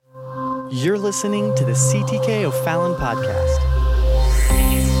You're listening to the CTK O'Fallon podcast.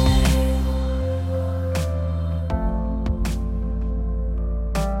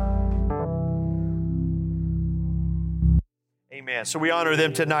 Amen. So we honor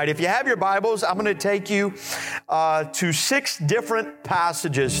them tonight. If you have your Bibles, I'm going to take you to 6 different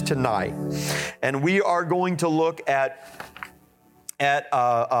passages tonight. And we are going to look at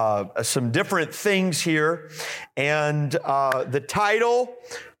some different things here. And the title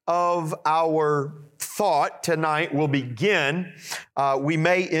of our thought tonight will begin. We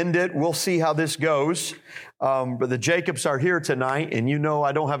may end it. We'll see how this goes. But the Jacobs are here tonight, and you know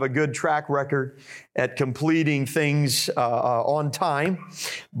I don't have a good track record at completing things on time,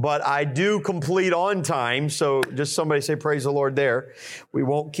 but I do complete on time, so just somebody say praise the Lord there. We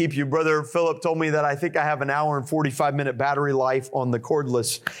won't keep you. Brother Philip told me that I think I have an hour and 45-minute battery life on the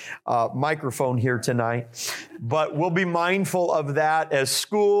cordless microphone here tonight, but we'll be mindful of that as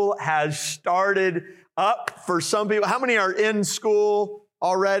school has started up for some people. How many are in school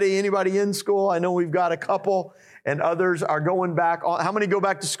already? Anybody in school? I know we've got a couple, and others are going back. How many go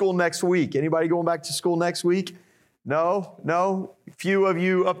back to school next week? Anybody going back to school next week? No? A few of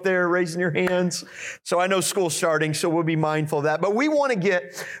you up there raising your hands. So I know school's starting, so we'll be mindful of that. But we want to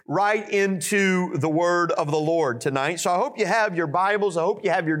get right into the Word of the Lord tonight. So I hope you have your Bibles. I hope you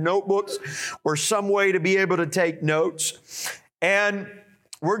have your notebooks or some way to be able to take notes. And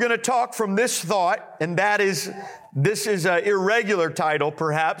we're going to talk from this thought, and this is an irregular title,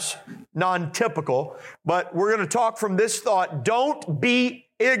 perhaps, non-typical, but we're going to talk from this thought: don't be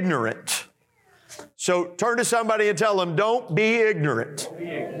ignorant. So turn to somebody and tell them, don't be ignorant. Don't be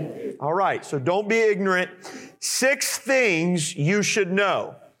ignorant. All right, so don't be ignorant. 6 things you should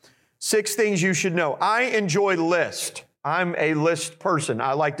know. 6 things you should know. I enjoy lists. I'm a list person.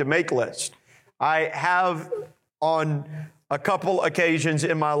 I like to make lists. I have on a couple occasions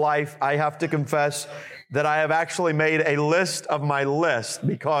in my life, I have to confess that I have actually made a list of my list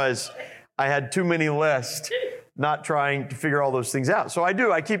because I had too many lists, not trying to figure all those things out. So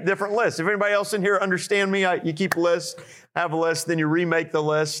I keep different lists. If anybody else in here understand me, you keep lists, have a list, then you remake the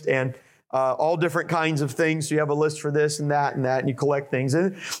list, and all different kinds of things. So you have a list for this and that, and you collect things.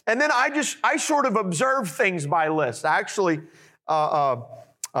 And then I sort of observe things by list. I actually,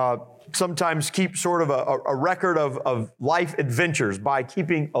 sometimes keep sort of a record of life adventures by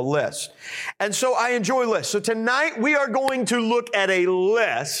keeping a list. And so I enjoy lists. So tonight we are going to look at a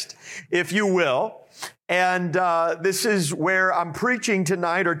list, if you will. And this is where I'm preaching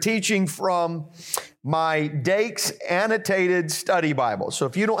tonight or teaching from my Dakes Annotated Study Bible. So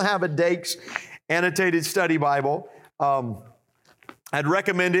if you don't have a Dakes Annotated Study Bible, I'd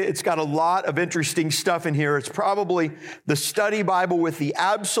recommend it. It's got a lot of interesting stuff in here. It's probably the study Bible with the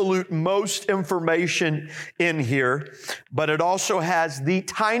absolute most information in here, but it also has the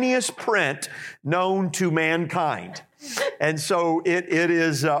tiniest print known to mankind. And so it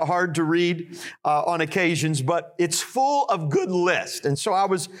is hard to read on occasions, but it's full of good lists. And so I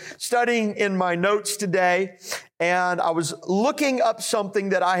was studying in my notes today, and I was looking up something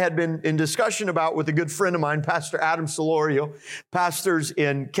that I had been in discussion about with a good friend of mine, Pastor Adam Solorio, pastors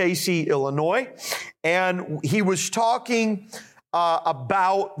in Casey, Illinois. And he was talking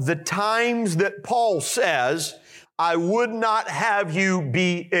about the times that Paul says, I would not have you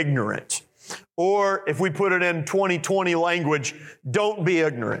be ignorant. Or if we put it in 2020 language, don't be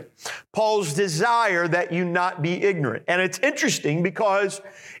ignorant. Paul's desire that you not be ignorant. And it's interesting because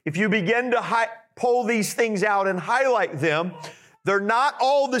if you begin to pull these things out and highlight them, they're not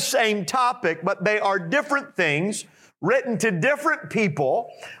all the same topic, but they are different things written to different people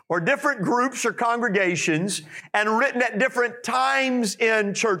or different groups or congregations and written at different times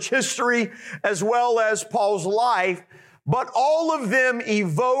in church history as well as Paul's life. But all of them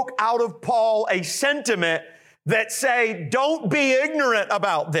evoke out of Paul a sentiment that say, don't be ignorant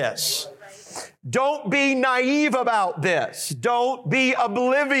about this. Don't be naive about this. Don't be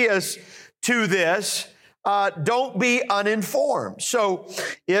oblivious to this. Don't be uninformed. So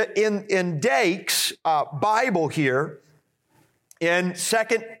in Dake's Bible here, in 2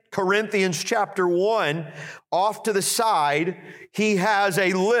 Corinthians chapter 1, off to the side, he has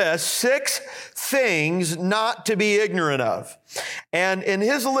a list, 6 things not to be ignorant of. And in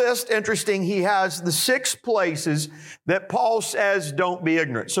his list, interesting, he has the 6 places that Paul says don't be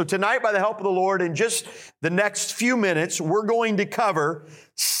ignorant. So tonight, by the help of the Lord, in just the next few minutes, we're going to cover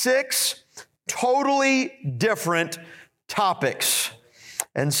 6 totally different topics.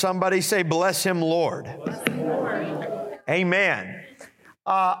 And somebody say, bless him, Lord. Bless him, Lord. Amen.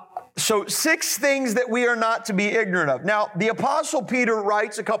 So 6 things that we are not to be ignorant of. Now, the Apostle Peter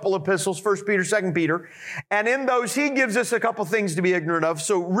writes a couple epistles, 1 Peter, 2 Peter, and in those he gives us a couple things to be ignorant of.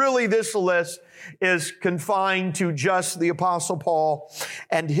 So really this list is confined to just the Apostle Paul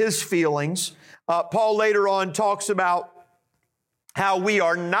and his feelings. Paul later on talks about how we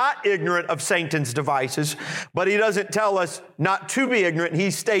are not ignorant of Satan's devices, but he doesn't tell us not to be ignorant.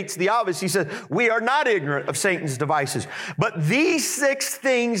 He states the obvious. He says, we are not ignorant of Satan's devices. But these 6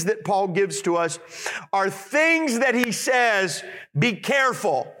 things that Paul gives to us are things that he says, be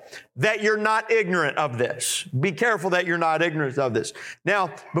careful that you're not ignorant of this. Be careful that you're not ignorant of this.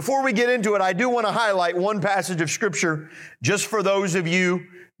 Now, before we get into it, I do want to highlight one passage of Scripture just for those of you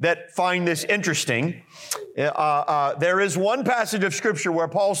that find this interesting. There is one passage of Scripture where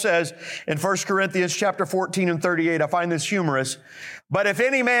Paul says in 1 Corinthians chapter 14 and 38, I find this humorous, but if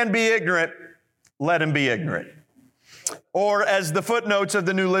any man be ignorant, let him be ignorant. Or as the footnotes of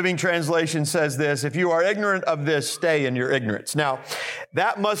the New Living Translation says this, if you are ignorant of this, stay in your ignorance. Now,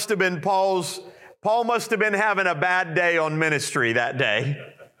 that must have been Paul must have been having a bad day on ministry that day.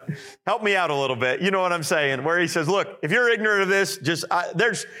 Help me out a little bit. You know what I'm saying? Where he says, look, if you're ignorant of this,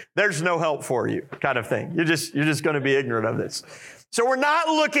 there's no help for you kind of thing. You're just going to be ignorant of this. So we're not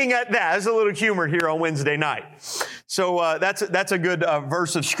looking at that. There's a little humor here on Wednesday night. So that's a good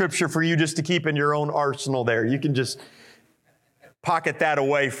verse of Scripture for you just to keep in your own arsenal there. You can just pocket that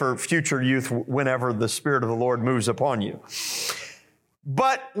away for future youth whenever the Spirit of the Lord moves upon you.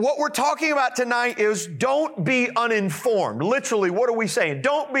 But what we're talking about tonight is don't be uninformed. Literally, what are we saying?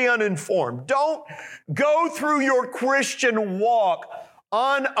 Don't be uninformed. Don't go through your Christian walk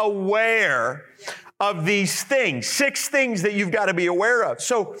unaware of these things. 6 things that you've got to be aware of.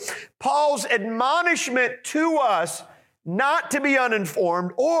 So Paul's admonishment to us not to be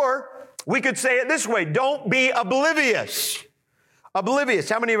uninformed, or we could say it this way, don't be oblivious. Oblivious.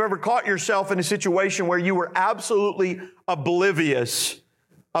 How many have ever caught yourself in a situation where you were absolutely oblivious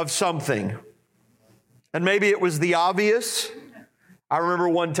of something? And maybe it was the obvious. I remember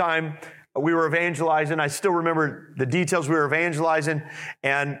one time we were evangelizing. I still remember the details. We were evangelizing,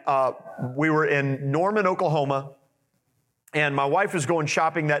 and we were in Norman, Oklahoma. And my wife was going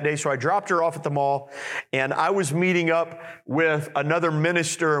shopping that day, so I dropped her off at the mall, and I was meeting up with another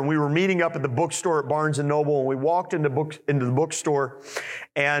minister, and we were meeting up at the bookstore at Barnes & Noble, and we walked into the bookstore,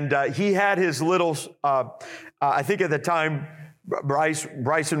 and he had his little, I think at the time,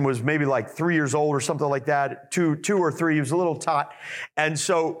 Bryson was maybe like 3 years old or something like that, two or three. He was a little tot. And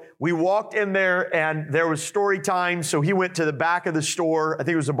so we walked in there and there was story time. So he went to the back of the store. I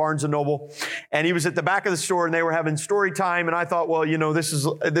think it was a Barnes & Noble. And he was at the back of the store and they were having story time. And I thought, well, you know, this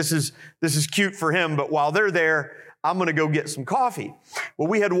is cute for him. But while they're there, I'm going to go get some coffee. Well,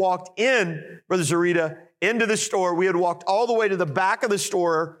 we had walked in, Brother Zarita, into the store. We had walked all the way to the back of the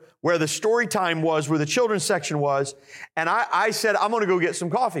store where the story time was, where the children's section was. And I said, I'm going to go get some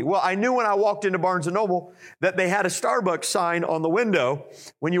coffee. Well, I knew when I walked into Barnes & Noble that they had a Starbucks sign on the window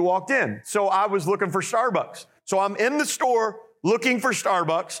when you walked in. So I was looking for Starbucks. So I'm in the store looking for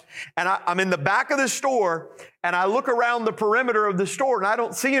Starbucks, and I'm in the back of the store, and I look around the perimeter of the store, and I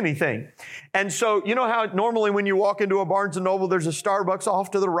don't see anything. And so, you know how normally when you walk into a Barnes & Noble, there's a Starbucks off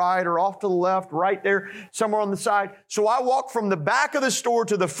to the right or off to the left, right there, somewhere on the side. So I walk from the back of the store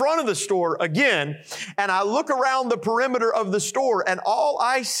to the front of the store again, and I look around the perimeter of the store, and all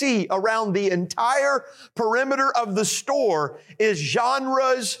I see around the entire perimeter of the store is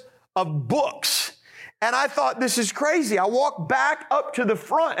genres of books. And I thought, this is crazy. I walked back up to the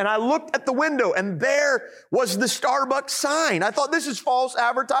front and I looked at the window and there was the Starbucks sign. I thought, this is false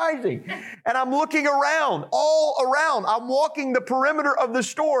advertising. And I'm looking around, all around. I'm walking the perimeter of the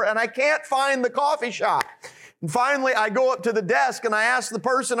store and I can't find the coffee shop. And finally, I go up to the desk and I ask the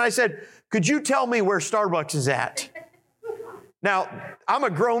person, I said, could you tell me where Starbucks is at? Now, I'm a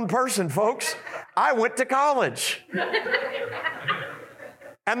grown person, folks. I went to college.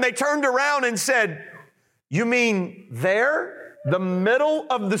 And they turned around and said, you mean there? The middle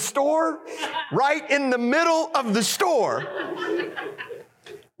of the store? Right in the middle of the store.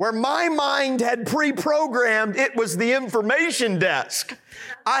 Where my mind had pre-programmed, it was the information desk.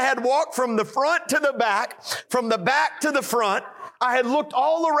 I had walked from the front to the back, from the back to the front. I had looked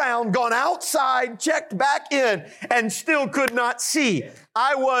all around, gone outside, checked back in, and still could not see.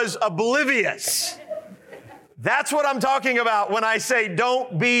 I was oblivious. That's what I'm talking about when I say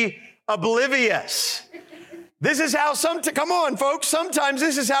don't be oblivious. This is how come on, folks, sometimes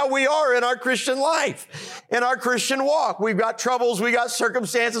this is how we are in our Christian life, in our Christian walk. We've got troubles, we got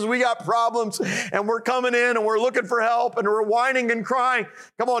circumstances, we got problems, and we're coming in and we're looking for help and we're whining and crying.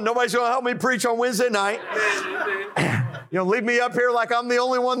 Come on, nobody's going to help me preach on Wednesday night. Leave me up here like I'm the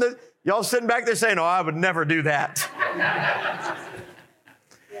only one that y'all sitting back there saying, "Oh, I would never do that."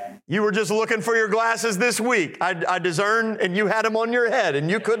 You were just looking for your glasses this week. I discerned, and you had them on your head, and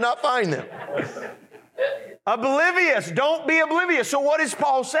you could not find them. Oblivious. Don't be oblivious. So what is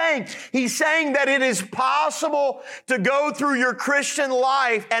Paul saying? He's saying that it is possible to go through your Christian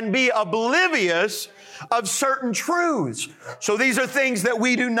life and be oblivious of certain truths. So these are things that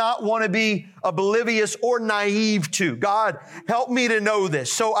we do not want to be oblivious or naive to. God, help me to know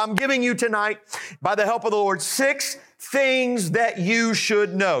this. So I'm giving you tonight, by the help of the Lord, 6 things that you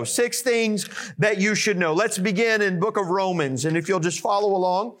should know. 6 things that you should know. Let's begin in book of Romans. And if you'll just follow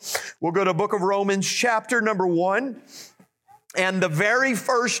along, we'll go to book of Romans, chapter number 1. And the very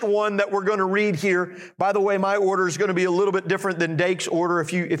first one that we're going to read here, by the way, my order is going to be a little bit different than Dake's order.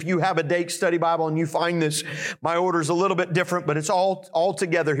 If you have a Dake study Bible and you find this, my order is a little bit different, but it's all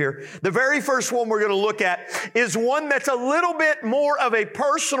together here. The very first one we're going to look at is one that's a little bit more of a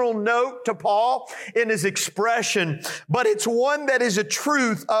personal note to Paul in his expression, but it's one that is a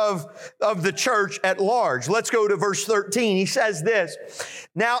truth of the church at large. Let's go to verse 13. He says this,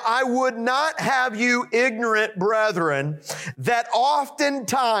 "Now I would not have you ignorant, brethren, that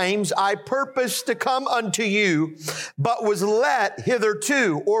oftentimes I purposed to come unto you, but was let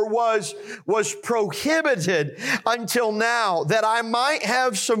hitherto," or was prohibited until now, "that I might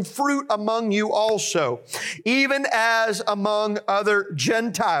have some fruit among you also, even as among other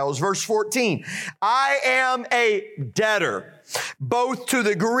Gentiles." Verse 14, "I am a debtor, both to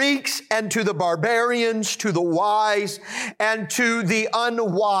the Greeks and to the barbarians, to the wise and to the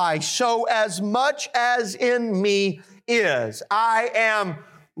unwise. So as much as in me is, I am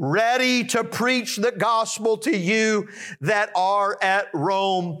ready to preach the gospel to you that are at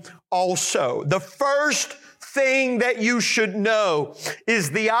Rome also." The first thing that you should know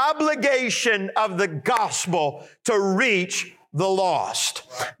is the obligation of the gospel to reach the lost.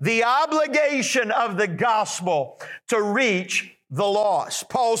 The obligation of the gospel to reach the lost.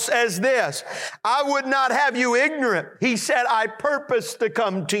 Paul says this, "I would not have you ignorant." He said, "I purpose to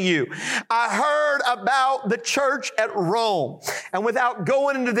come to you." I heard about the church at Rome, and without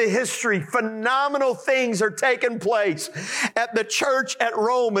going into the history, phenomenal things are taking place at the church at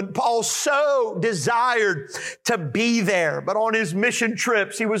Rome, and Paul so desired to be there. But on his mission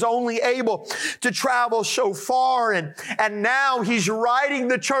trips, he was only able to travel so far, and now he's writing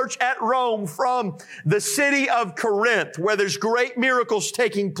the church at Rome from the city of Corinth, where there's great miracles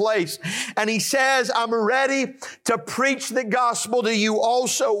taking place. And he says, "I'm ready to preach the gospel to you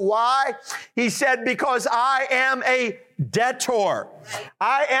also." Why? He said, "Because I am a debtor."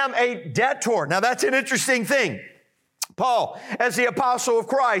 I am a debtor. Now that's an interesting thing. Paul, as the apostle of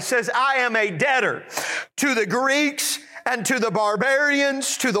Christ, says, "I am a debtor to the Greeks and to the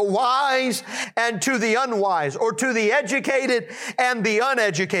barbarians, to the wise and to the unwise," or to the educated and the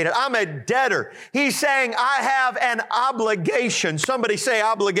uneducated. I'm a debtor. He's saying I have an obligation. Somebody say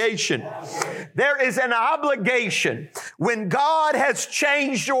obligation. There is an obligation when God has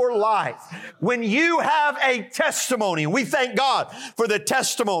changed your life. When you have a testimony, we thank God for the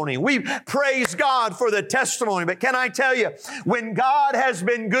testimony. We praise God for the testimony. But can I tell you, when God has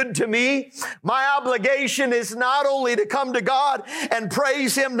been good to me, my obligation is not only to come to God and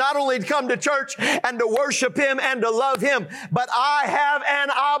praise Him, not only to come to church and to worship Him and to love Him, but I have an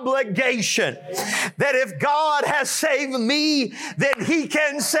obligation that if God has saved me, then He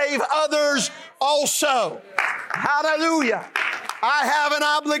can save others also. Hallelujah. I have an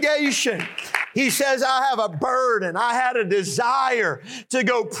obligation. He says, I have a burden. I had a desire to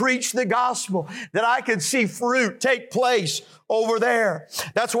go preach the gospel, that I could see fruit take place over there.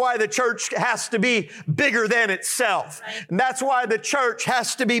 That's why the church has to be bigger than itself. And that's why the church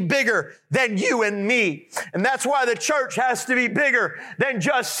has to be bigger than you and me. And that's why the church has to be bigger than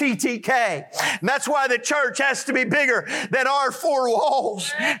just CTK. And that's why the church has to be bigger than our four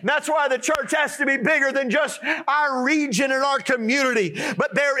walls. And that's why the church has to be bigger than just our region and our community.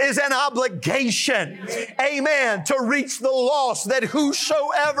 But there is an obligation, amen, to reach the lost, that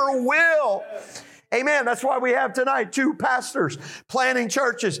whosoever will. Amen. That's why we have tonight 2 pastors planning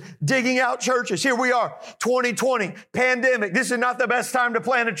churches, digging out churches. Here we are, 2020, pandemic. This is not the best time to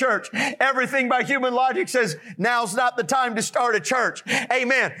plant a church. Everything by human logic says now's not the time to start a church.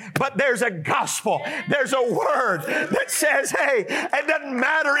 Amen. But there's a gospel. There's a word that says, hey, it doesn't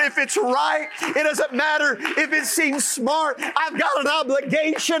matter if it's right. It doesn't matter if it seems smart. I've got an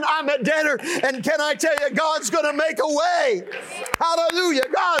obligation. I'm a debtor. And can I tell you, God's going to make a way. Hallelujah.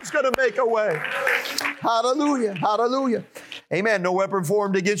 God's going to make a way. Hallelujah. Hallelujah. Amen. No weapon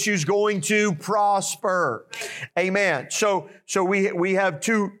formed against you is going to prosper. Amen. So we have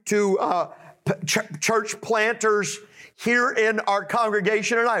two church planters here in our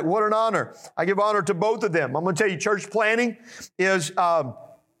congregation tonight. What an honor. I give honor to both of them. I'm going to tell you, church planting is,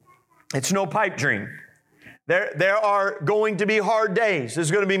 it's no pipe dream. There are going to be hard days.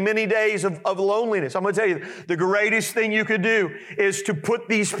 There's going to be many days of loneliness. I'm going to tell you, the greatest thing you could do is to put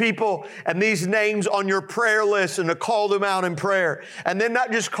these people and these names on your prayer list and to call them out in prayer. And then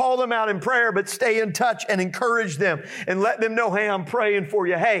not just call them out in prayer, but stay in touch and encourage them and let them know, hey, I'm praying for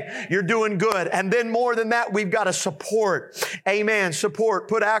you. Hey, you're doing good. And then more than that, we've got to support. Amen. Support.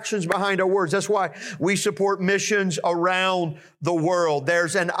 Put actions behind our words. That's why we support missions around the world.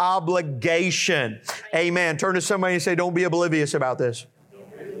 There's an obligation. Amen. Turn to somebody and say, don't be oblivious about this.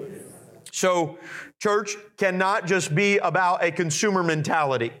 So, church cannot just be about a consumer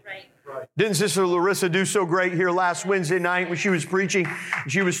mentality. Right. Didn't Sister Larissa do so great here last Wednesday night when she was preaching?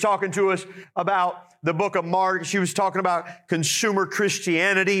 She was talking to us about the book of Mark. She was talking about consumer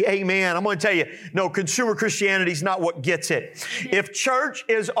Christianity. Amen. I'm going to tell you, no, consumer Christianity is not what gets it. If church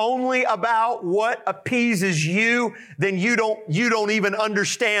is only about what appeases you, then you don't even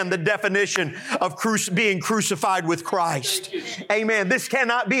understand the definition of being crucified with Christ. Amen. This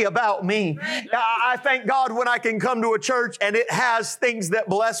cannot be about me. I thank God when I can come to a church and it has things that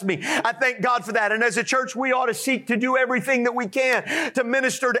bless me. I thank God for that. And as a church, we ought to seek to do everything that we can to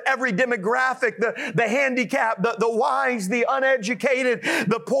minister to every demographic, the handicapped, the wise, the uneducated,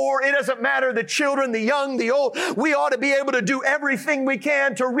 the poor. It doesn't matter, the children, the young, the old. We ought to be able to do everything we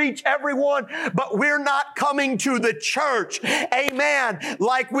can to reach everyone, but we're not coming to the church, amen,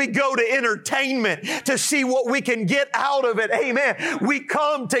 like we go to entertainment to see what we can get out of it, amen. We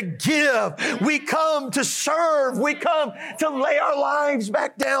come to give. We come to serve. We come to lay our lives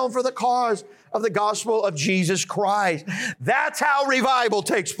back down for the cause of the gospel of Jesus Christ. That's how revival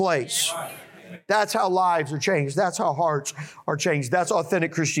takes place. That's how lives are changed. That's how hearts are changed. That's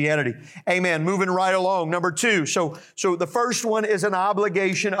authentic Christianity. Amen. Moving right along. Number 2. So the first one is an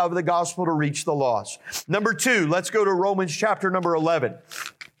obligation of the gospel to reach the lost. Number 2, let's go to Romans chapter number 11.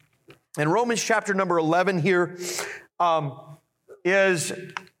 And Romans chapter number 11 here is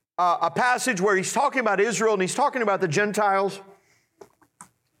a passage where he's talking about Israel and he's talking about the Gentiles.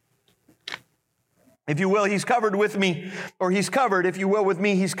 If you will, he's covered with me, or he's covered, if you will, with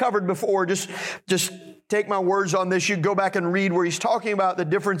me. He's covered before. Just take my words on this. You go back and read where he's talking about the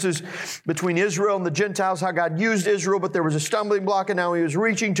differences between Israel and the Gentiles, how God used Israel, but there was a stumbling block, and now he was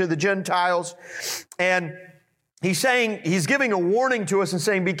reaching to the Gentiles. And he's giving a warning to us and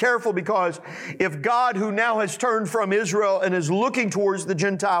saying, be careful, because if God, who now has turned from Israel and is looking towards the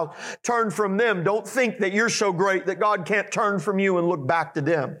Gentiles, turned from them, don't think that you're so great that God can't turn from you and look back to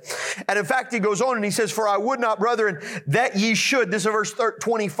them. And in fact, he goes on and he says, for I would not, brethren, that ye should, this is verse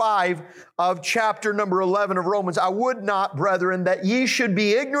 25 of chapter number 11 of Romans, I would not, brethren, that ye should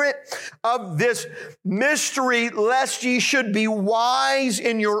be ignorant of this mystery, lest ye should be wise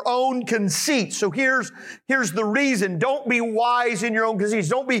in your own conceit. So here's the reason. Don't be wise in your own conceits.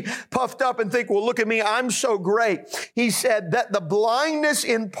 Don't be puffed up and think, well, look at me, I'm so great. He said that the blindness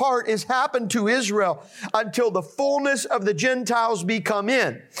in part is happened to Israel until the fullness of the Gentiles be come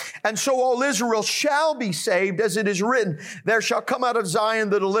in. And so all Israel shall be saved, as it is written, there shall come out of Zion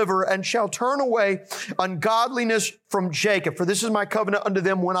the deliverer, and shall turn away ungodliness from Jacob. For this is my covenant unto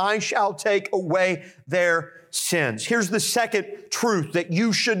them, when I shall take away their sins. Here's the second truth that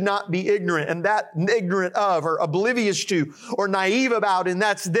you should not be ignorant of, or oblivious to, or naive about, and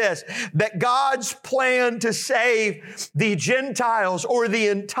that's this, that God's plan to save the Gentiles or the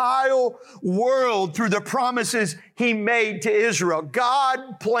entire world through the promises He made to Israel.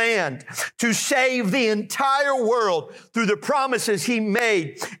 God planned to save the entire world through the promises He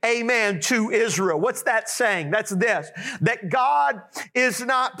made, amen, to Israel. What's that saying? That's this, that God is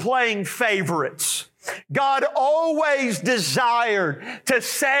not playing favorites. God always desired to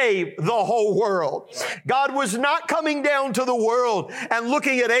save the whole world. God was not coming down to the world and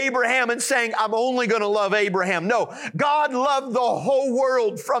looking at Abraham and saying, I'm only going to love Abraham. No, God loved the whole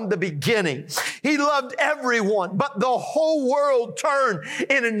world from the beginning. He loved everyone, but the whole world turned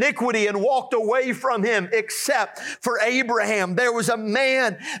in iniquity and walked away from Him except for Abraham. There was a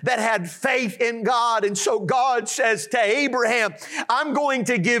man that had faith in God, and so God says to Abraham, I'm going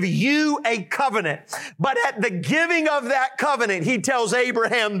to give you a covenant. But at the giving of that covenant, He tells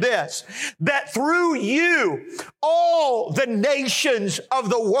Abraham this, that through you, all the nations of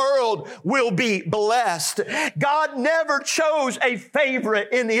the world will be blessed. God never chose a favorite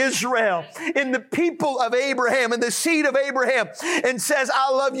in Israel, in the people of Abraham, in the seed of Abraham, and says,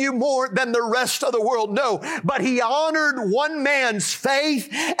 I love you more than the rest of the world. No, but He honored one man's faith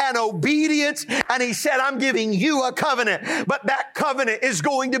and obedience, and He said, I'm giving you a covenant, but that covenant is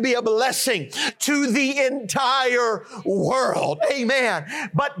going to be a blessing to the entire world. Amen.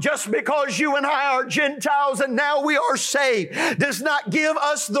 But just because you and I are Gentiles and now we are saved does not give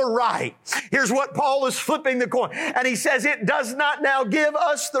us the right. Here's what Paul is flipping the coin, and he says it does not now give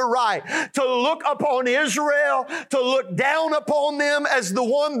us the right to look upon Israel, to look down upon them as the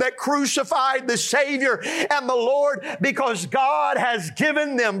one that crucified the Savior and the Lord, because God has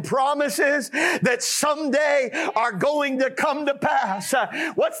given them promises that someday are going to come to pass.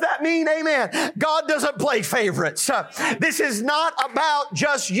 What's that mean? Amen. God doesn't play favorites. This is not about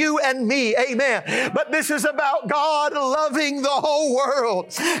just you and me. Amen. But this is about God loving the whole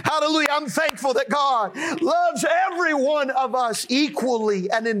world. Hallelujah. I'm thankful that God loves every one of us equally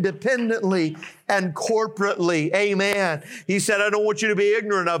and independently and corporately. Amen. He said, I don't want you to be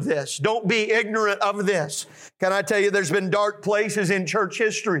ignorant of this. Don't be ignorant of this. Can I tell you, there's been dark places in church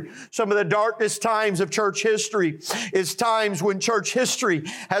history. Some of the darkest times of church history is times when church history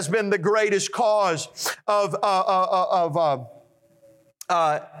has been the greatest cause of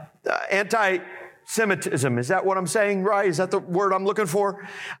anti-Semitism. Is that what I'm saying, right? Is that the word I'm looking for?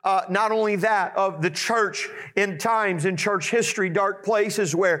 Not only that, of the church in times in church history, dark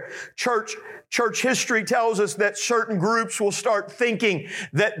places where church history tells us that certain groups will start thinking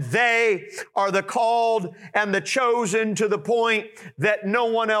that they are the called and the chosen, to the point that no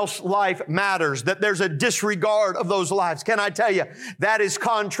one else's life matters, that there's a disregard of those lives. Can I tell you, that is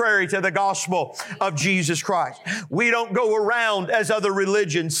contrary to the gospel of Jesus Christ. We don't go around as other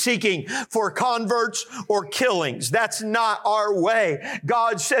religions seeking for converts or killings. That's not our way.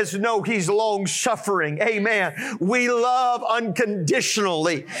 God says, no, He's long-suffering. Amen. We love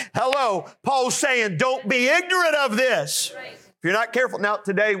unconditionally. Hello, Paul's saying, don't be ignorant of this. Right. If you're not careful. Now,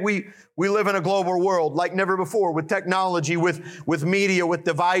 today we live in a global world like never before, with technology, with media, with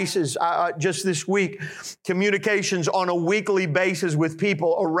devices. Just this week, communications on a weekly basis with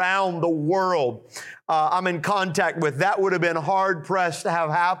people around the world I'm in contact with. That would have been hard-pressed to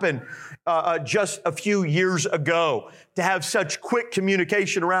have happen just a few years ago, to have such quick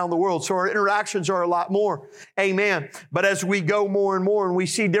communication around the world. So our interactions are a lot more. Amen. But as we go more and more and we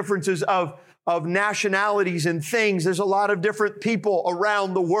see differences of nationalities and things, there's a lot of different people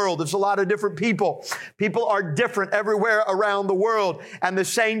around the world. There's a lot of different people. People are different everywhere around the world. And the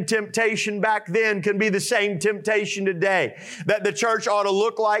same temptation back then can be the same temptation today. That the church ought to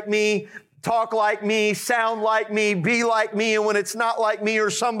look like me, talk like me, sound like me, be like me, and when it's not like me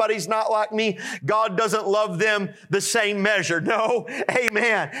or somebody's not like me, God doesn't love them the same measure. No,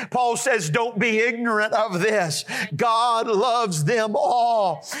 amen. Paul says, don't be ignorant of this. God loves them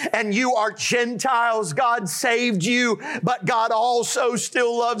all. And you are Gentiles. God saved you, but God also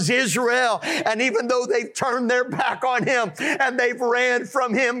still loves Israel. And even though they've turned their back on Him and they've ran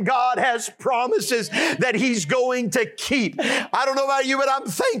from Him, God has promises that He's going to keep. I don't know about you, but I'm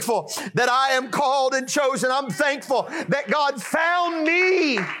thankful that I am called and chosen. I'm thankful that God found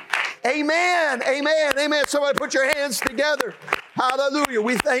me. Amen. Amen. Amen. Somebody put your hands together. Hallelujah.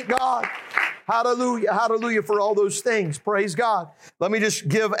 We thank God. Hallelujah. Hallelujah for all those things. Praise God. Let me just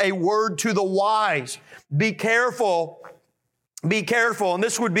give a word to the wise. Be careful. Be careful. And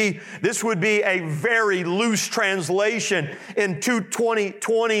this would be a very loose translation in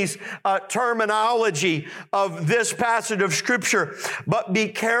 2020's terminology of this passage of Scripture. But be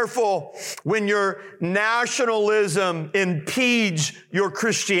careful when your nationalism impedes your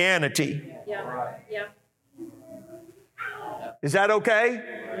Christianity. Yeah. Yeah. Is that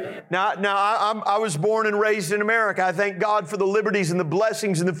okay? Now, I was born and raised in America. I thank God for the liberties and the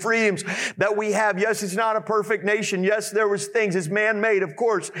blessings and the freedoms that we have. Yes, it's not a perfect nation. Yes, there was things. It's man-made, of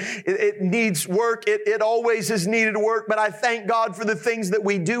course. It needs work. It always has needed work. But I thank God for the things that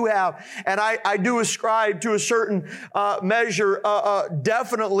we do have. And I do ascribe to a certain measure,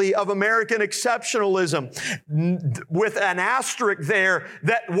 definitely, of American exceptionalism, with an asterisk there,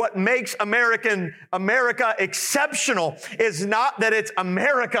 that what makes America exceptional is not that it's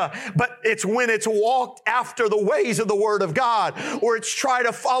America, but it's when it's walked after the ways of the Word of God, or it's tried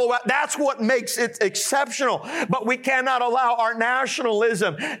to follow out. That's what makes it exceptional. But we cannot allow our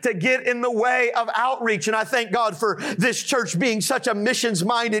nationalism to get in the way of outreach. And I thank God for this church being such a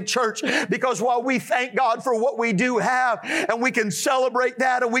missions-minded church, because while we thank God for what we do have, and we can celebrate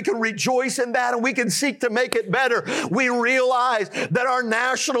that, and we can rejoice in that, and we can seek to make it better, we realize that our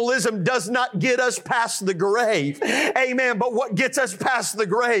nationalism does not get us past the grave. Amen. But what gets us past the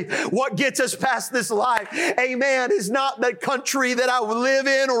grave, what gets us past this life, amen, is not the country that I live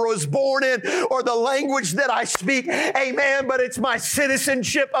in or was born in or the language that I speak, amen, but it's my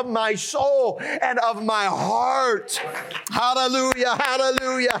citizenship of my soul and of my heart. Hallelujah,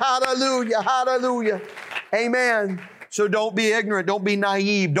 hallelujah, hallelujah, hallelujah. Amen. So don't be ignorant. Don't be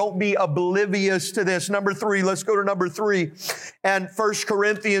naive. Don't be oblivious to this. Number 3, let's go to number 3. And 1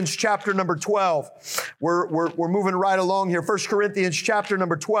 Corinthians chapter number 12. We're moving right along here. 1 Corinthians chapter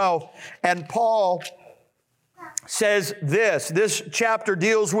number 12. And Paul says this chapter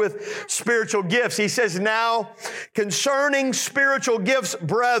deals with spiritual gifts. He says, now, concerning spiritual gifts,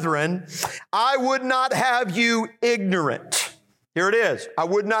 brethren, I would not have you ignorant. Here it is. I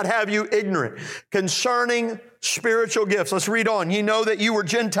would not have you ignorant concerning spiritual gifts. Let's read on. Ye know that you were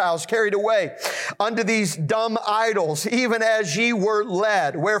Gentiles carried away unto these dumb idols, even as ye were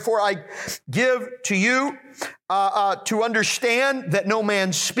led. Wherefore I give to you to understand that no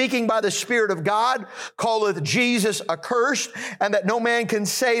man speaking by the Spirit of God calleth Jesus accursed, and that no man can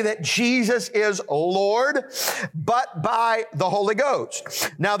say that Jesus is Lord, but by the Holy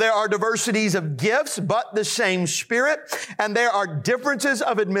Ghost. Now there are diversities of gifts, but the same Spirit, and there are differences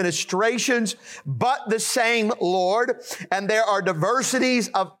of administrations, but the same Lord, and there are diversities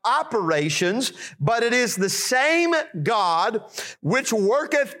of operations, but it is the same God which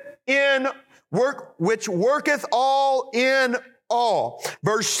worketh all in all.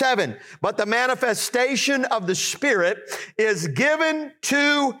 Verse 7, but the manifestation of the Spirit is given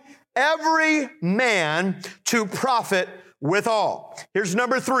to every man to profit withal. Here's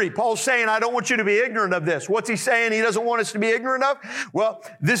number 3. Paul's saying, I don't want you to be ignorant of this. What's he saying he doesn't want us to be ignorant of? Well,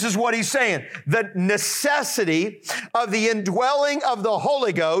 this is what he's saying. The necessity of the indwelling of the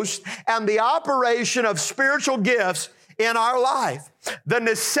Holy Ghost and the operation of spiritual gifts in our life. The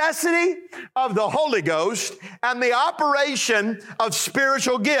necessity of the Holy Ghost and the operation of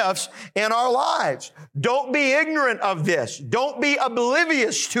spiritual gifts in our lives. Don't be ignorant of this. Don't be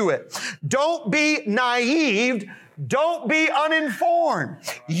oblivious to it. Don't be naive. Don't be uninformed.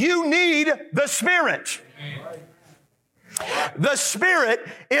 You need the Spirit. The Spirit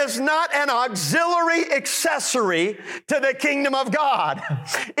is not an auxiliary accessory to the kingdom of God.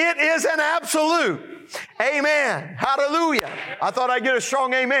 It is an absolute. Amen. Hallelujah. I thought I'd get a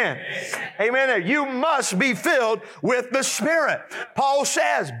strong amen. Amen. You must be filled with the Spirit. Paul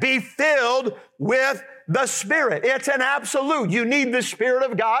says, be filled with the Spirit. It's an absolute. You need the Spirit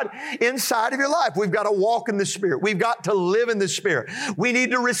of God inside of your life. We've got to walk in the Spirit. We've got to live in the Spirit. We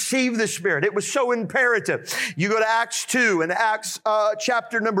need to receive the Spirit. It was so imperative. You go to Acts 2 and Acts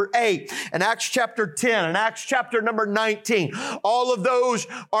chapter number 8 and Acts chapter 10 and Acts chapter number 19. All of those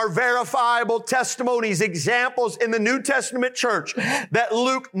are verifiable testimonies, examples in the New Testament church that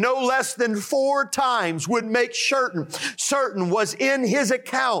Luke no less than 4 times would make certain was in his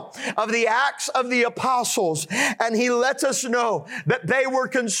account of the Acts of the Apostles. And he lets us know that they were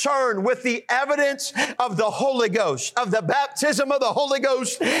concerned with the evidence of the Holy Ghost, of the baptism of the Holy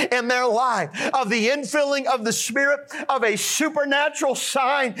Ghost in their life, of the infilling of the Spirit, of a supernatural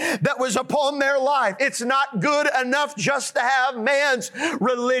sign that was upon their life. It's not good enough just to have man's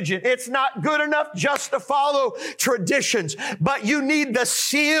religion. It's not good enough just to follow traditions, but you need the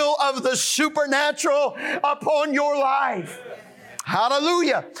seal of the supernatural upon your life.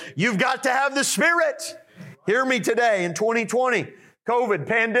 Hallelujah. You've got to have the Spirit. Hear me today in 2020. COVID,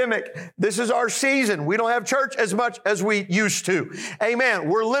 pandemic, this is our season. We don't have church as much as we used to. Amen.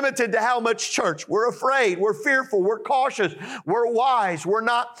 We're limited to how much church. We're afraid. We're fearful. We're cautious. We're wise. We're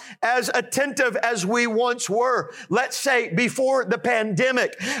not as attentive as we once were. Let's say before the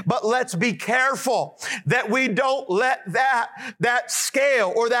pandemic, but let's be careful that we don't let that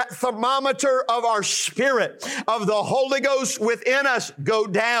scale or that thermometer of our spirit, of the Holy Ghost within us, go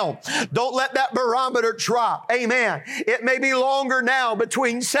down. Don't let that barometer drop. Amen. It may be longer now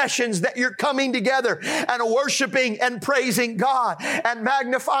between sessions that you're coming together and worshiping and praising God and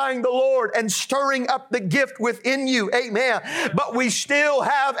magnifying the Lord and stirring up the gift within you. Amen. But we still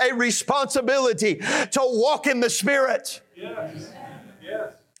have a responsibility to walk in the Spirit. Yes.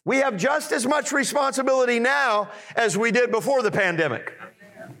 Yes. We have just as much responsibility now as we did before the pandemic.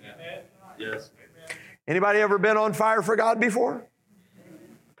 Yes. Anybody ever been on fire for God before?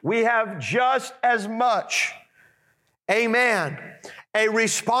 We have just as much, amen, a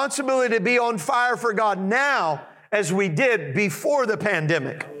responsibility to be on fire for God now as we did before the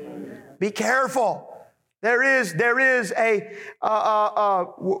pandemic. Be careful. There is a,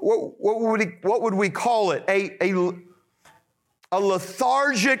 what would we call it? A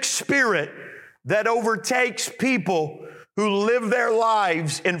lethargic spirit that overtakes people who live their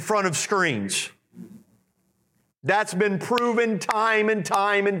lives in front of screens. That's been proven time and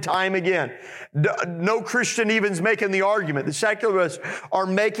time and time again. No Christian even's making the argument. The secularists are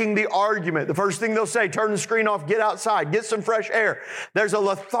making the argument. The first thing they'll say, turn the screen off, get outside, get some fresh air. There's a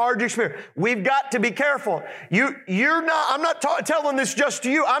lethargic spirit. We've got to be careful. I'm not telling this just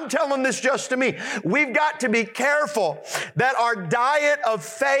to you. I'm telling this just to me. We've got to be careful that our diet of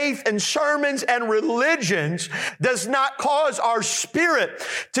faith and sermons and religions does not cause our spirit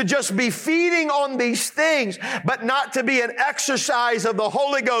to just be feeding on these things, but not to be an exercise of the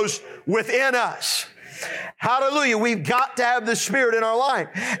Holy Ghost within us. Hallelujah. We've got to have the Spirit in our life.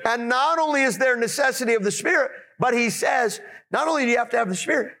 And not only is there necessity of the Spirit, but he says, not only do you have to have the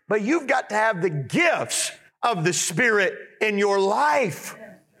Spirit, but you've got to have the gifts of the Spirit in your life.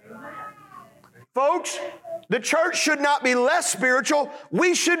 Folks, the church should not be less spiritual.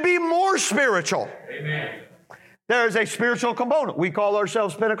 We should be more spiritual. Amen. There is a spiritual component. We call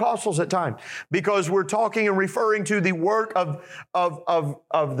ourselves Pentecostals at times because we're talking and referring to the work of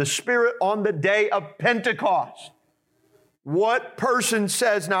the Spirit on the day of Pentecost. What person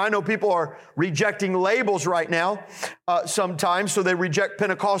says, now I know people are rejecting labels right now sometimes, so they reject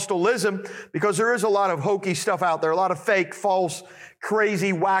Pentecostalism because there is a lot of hokey stuff out there, a lot of fake, false,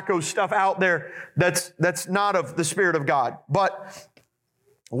 crazy, wacko stuff out there that's not of the Spirit of God. But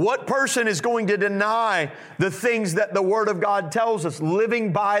what person is going to deny the things that the Word of God tells us,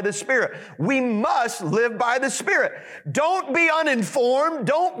 living by the Spirit? We must live by the Spirit. Don't be uninformed.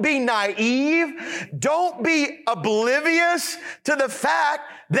 Don't be naive. Don't be oblivious to the fact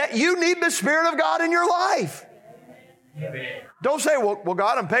that you need the Spirit of God in your life. Amen. Don't say, well,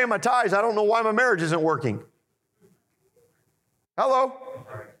 God, I'm paying my tithes. I don't know why my marriage isn't working. Hello?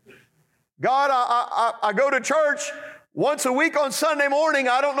 God, I go to church once a week on Sunday morning.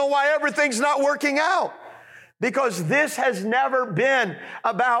 I don't know why everything's not working out. Because this has never been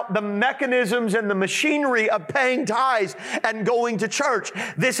about the mechanisms and the machinery of paying tithes and going to church.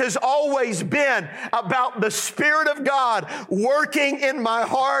 This has always been about the Spirit of God working in my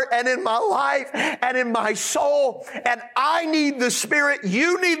heart and in my life and in my soul. And I need the Spirit.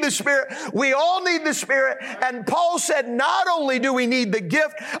 You need the Spirit. We all need the Spirit. And Paul said, not only do we need the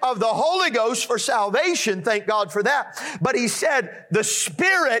gift of the Holy Ghost for salvation, thank God for that, but he said the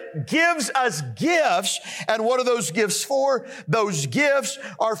Spirit gives us gifts. And what are those gifts for? Those gifts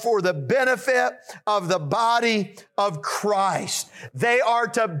are for the benefit of the body of Christ. They are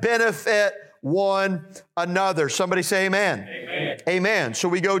to benefit one another. Somebody say amen. Amen. Amen. So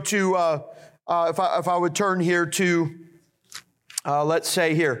we go to, if I would turn here to, let's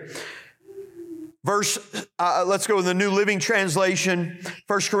say here, let's go in the New Living Translation,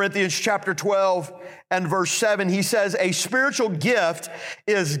 1 Corinthians chapter 12 and verse 7. He says, a spiritual gift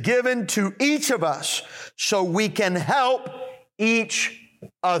is given to each of us so we can help each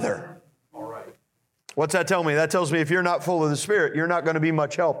other. All right. What's that tell me? That tells me if you're not full of the Spirit, you're not going to be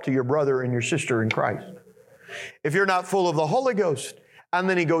much help to your brother and your sister in Christ. If you're not full of the Holy Ghost. And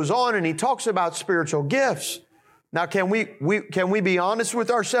then he goes on and he talks about spiritual gifts. Now, can we be honest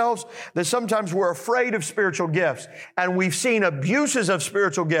with ourselves that sometimes we're afraid of spiritual gifts, and we've seen abuses of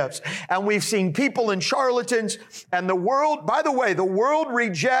spiritual gifts, and we've seen people and charlatans, and the world, by the way, the world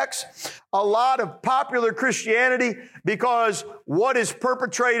rejects a lot of popular Christianity because what is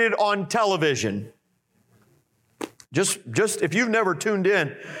perpetrated on television. Just if you've never tuned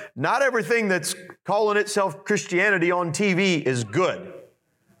in, not everything that's calling itself Christianity on TV is good.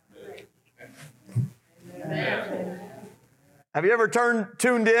 Have you ever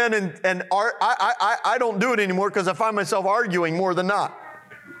tuned in and I don't do it anymore because I find myself arguing more than not.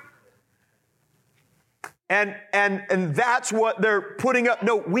 And that's what they're putting up.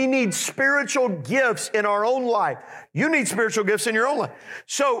 No, we need spiritual gifts in our own life. You need spiritual gifts in your own life.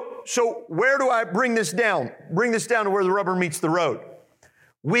 So where do I bring this down? Bring this down to where the rubber meets the road.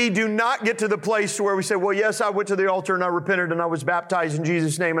 We do not get to the place where we say, well, yes, I went to the altar and I repented and I was baptized in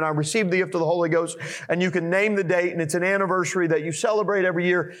Jesus' name and I received the gift of the Holy Ghost. And you can name the date and it's an anniversary that you celebrate every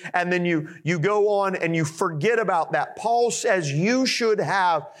year. And then you go on and you forget about that. Paul says you should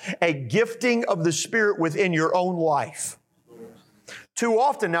have a gifting of the Spirit within your own life. Too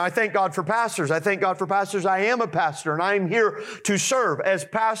often, now I thank God for pastors. I thank God for pastors. I am a pastor and I am here to serve. As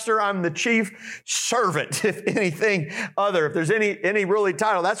pastor, I'm the chief servant, if anything other. If there's any really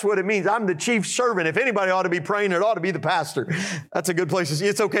title, that's what it means. I'm the chief servant. If anybody ought to be praying, it ought to be the pastor. That's a good place to see.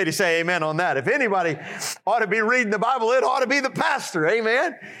 It's okay to say amen on that. If anybody ought to be reading the Bible, it ought to be the pastor.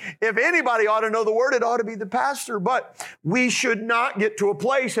 Amen. If anybody ought to know the word, it ought to be the pastor. But we should not get to a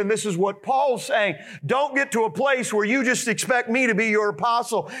place, and this is what Paul's saying, don't get to a place where you just expect me to be your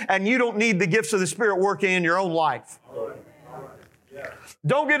apostle and you don't need the gifts of the Spirit working in your own life.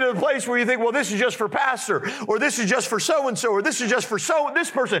 Don't get to the place where you think, well, this is just for pastor, or this is just for so-and-so, or this is just for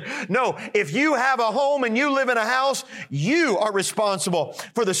this person. No, if you have a home and you live in a house, you are responsible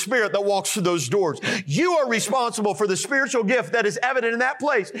for the Spirit that walks through those doors. You are responsible for the spiritual gift that is evident in that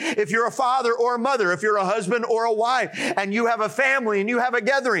place. If you're a father or a mother, if you're a husband or a wife, and you have a family and you have a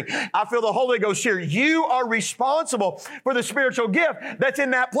gathering, I feel the Holy Ghost here. You are responsible for the spiritual gift that's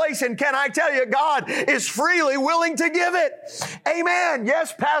in that place. And can I tell you, God is freely willing to give it. Amen.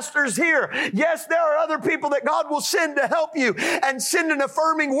 Yes, pastors here. Yes, there are other people that God will send to help you and send an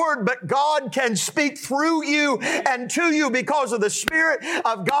affirming word, but God can speak through you and to you because of the Spirit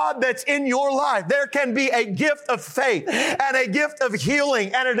of God that's in your life. There can be a gift of faith and a gift of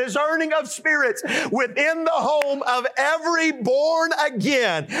healing and a discerning of spirits within the home of every born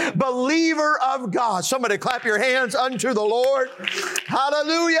again believer of God. Somebody clap your hands unto the Lord.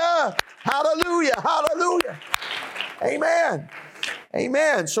 Hallelujah. Hallelujah. Hallelujah. Amen.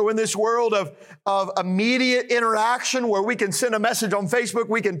 Amen. So in this world of immediate interaction where we can send a message on Facebook,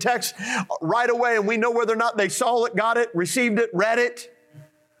 we can text right away and we know whether or not they saw it, got it, received it, read it.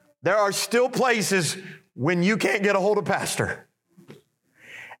 There are still places when you can't get a hold of pastor.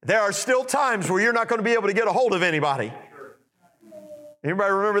 There are still times where you're not going to be able to get a hold of anybody.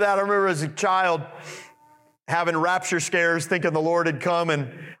 Anybody remember that? I remember as a child having rapture scares, thinking the Lord had come,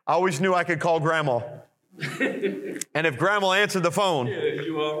 and I always knew I could call Grandma. And if Grandma answered the phone,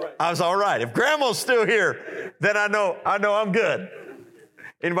 I was all right. If Grandma's still here, then I know I'm good.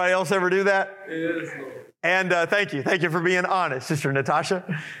 Anybody else ever do that? Yes, Lord. And thank you for being honest, Sister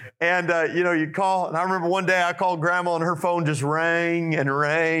Natasha. And you call, and I remember one day I called Grandma and her phone just rang and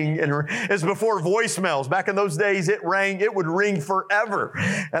rang and rang. It's before voicemails. Back in those days, it would ring forever.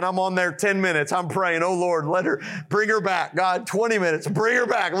 And I'm on there 10 minutes. I'm praying, oh Lord, bring her back. God, 20 minutes, bring her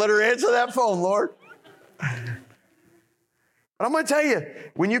back. Let her answer that phone, Lord. But I'm going to tell you,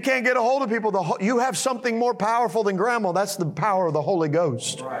 when you can't get a hold of people, you have something more powerful than Grandma. That's the power of the Holy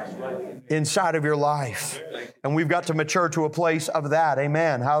Ghost inside of your life. And we've got to mature to a place of that.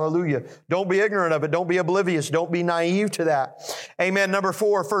 Amen. Hallelujah. Don't be ignorant of it. Don't be oblivious. Don't be naive to that. Amen. Number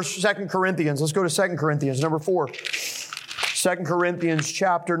 4, 2 Corinthians. Let's go to 2 Corinthians. Number 4. 2 Corinthians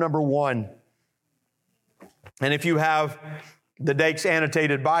chapter number 1. And if you have the Dake's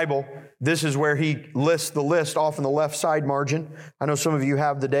annotated Bible, this is where he lists the list off in the left side margin. I know some of you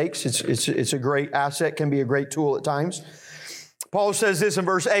have the Dake's. It's a great asset, can be a great tool at times. Paul says this in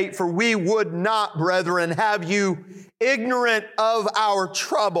verse 8, "For we would not, brethren, have you ignorant of our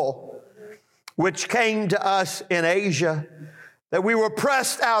trouble, which came to us in Asia, that we were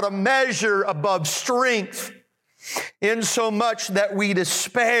pressed out a measure above strength, insomuch that we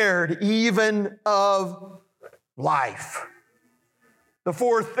despaired even of life." The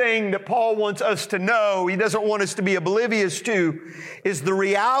fourth thing that Paul wants us to know, he doesn't want us to be oblivious to, is the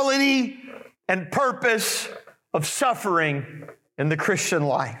reality and purpose of suffering in the Christian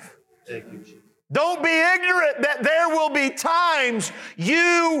life. Don't be ignorant that there will be times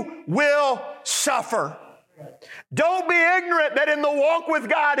you will suffer. Don't be ignorant that in the walk with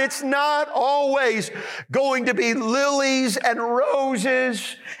God, it's not always going to be lilies and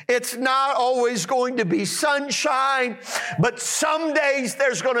roses. It's not always going to be sunshine, but some days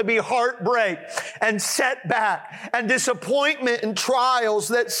there's going to be heartbreak and setback and disappointment and trials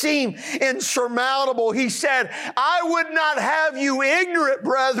that seem insurmountable. He said, I would not have you ignorant,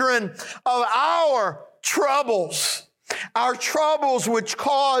 brethren, of our troubles. Our troubles which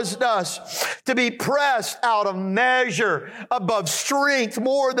caused us to be pressed out of measure, above strength,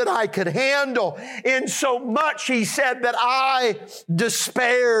 more than I could handle. In so much, he said, that I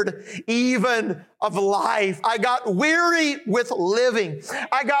despaired even of life. I got weary with living.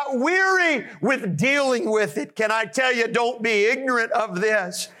 I got weary with dealing with it. Can I tell you, don't be ignorant of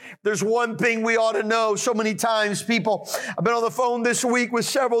this. There's one thing we ought to know. So many times people, I've been on the phone this week with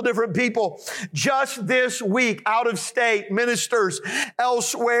several different people. Just this week, out of state, ministers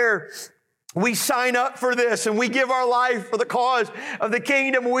elsewhere. We sign up for this and we give our life for the cause of the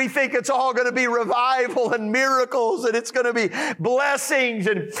kingdom. We think it's all going to be revival and miracles and it's going to be blessings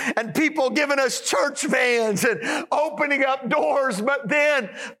and people giving us church vans and opening up doors. But then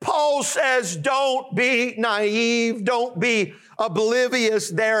Paul says, don't be naive. Don't be oblivious.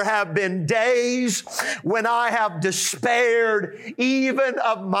 There have been days when I have despaired even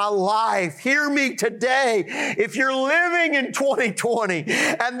of my life. Hear me today. If you're living in 2020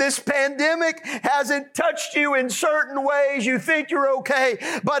 and this pandemic hasn't touched you in certain ways, you think you're okay,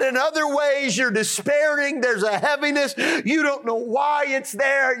 but in other ways you're despairing. There's a heaviness. You don't know why it's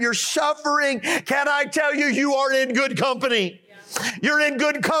there. You're suffering. Can I tell you, you are in good company. You're in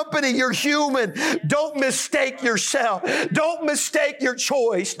good company. You're human. Don't mistake yourself. Don't mistake your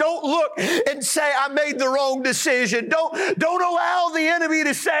choice. Don't look and say, I made the wrong decision. Don't allow the enemy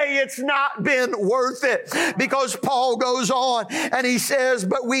to say it's not been worth it. Because Paul goes on and he says,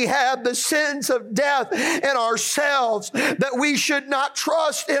 but we have the sentence of death in ourselves, that we should not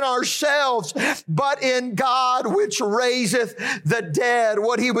trust in ourselves, but in God which raiseth the dead.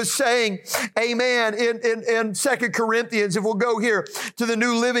 What he was saying, amen, in 2 Corinthians, if we'll go here to the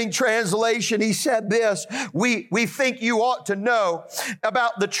New Living Translation, he said this, we think you ought to know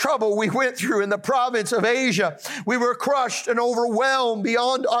about the trouble we went through in the province of Asia. We were crushed and overwhelmed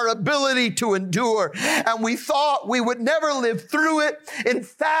beyond our ability to endure, and we thought we would never live through it. In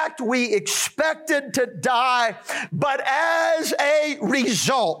fact, we expected to die, but as a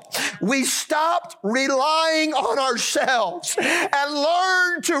result, we stopped relying on ourselves and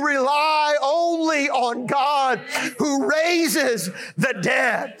learned to rely only on God who raises the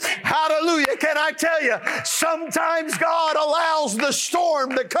dead. Hallelujah. Can I tell you, sometimes God allows the storm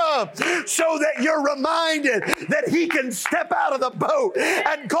to come so that you're reminded that He can step out of the boat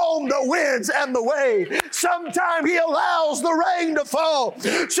and calm the winds and the wave. Sometimes He allows the rain to fall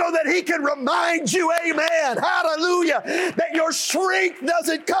so that He can remind you, amen, hallelujah, that your strength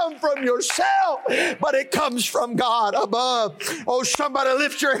doesn't come from yourself, but it comes from God above. Oh, somebody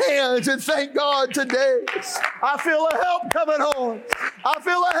lift your hands and thank God today. I feel a help coming on. I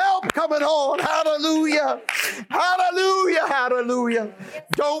feel a help coming on. Hallelujah. Hallelujah. Hallelujah.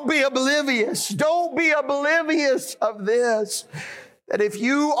 Don't be oblivious. Don't be oblivious of this, that if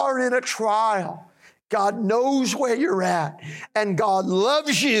you are in a trial, God knows where you're at, and God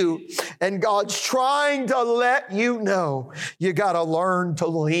loves you, and God's trying to let you know you got to learn to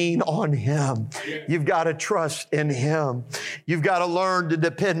lean on Him. You've got to trust in Him. You've got to learn to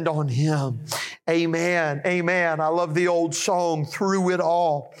depend on Him. Amen. Amen. I love the old song, Through It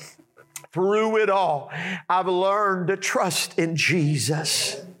All. Through it all, I've learned to trust in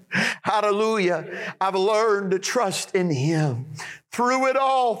Jesus. Hallelujah. I've learned to trust in Him. Through it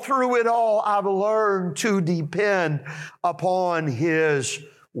all, I've learned to depend upon His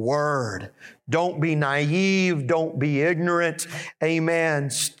Word. Don't be naive. Don't be ignorant. Amen.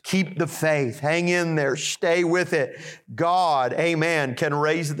 Keep the faith. Hang in there. Stay with it. God, amen, can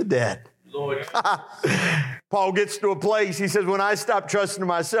raise the dead. Lord. Paul gets to a place, he says, when I stopped trusting in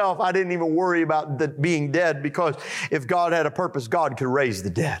myself, I didn't even worry about being dead, because if God had a purpose, God could raise the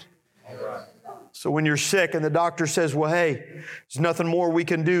dead. Right. So when you're sick and the doctor says, well, hey, there's nothing more we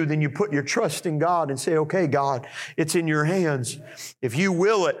can do, then you put your trust in God and say, okay, God, it's in your hands. If you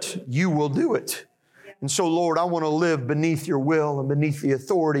will it, you will do it. And so, Lord, I want to live beneath your will and beneath the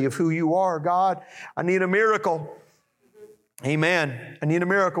authority of who you are, God. I need a miracle. Amen. I need a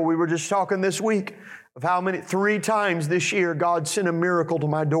miracle. We were just talking this week of how 3 times this year God sent a miracle to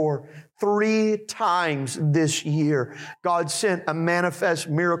my door. 3 times this year, God sent a manifest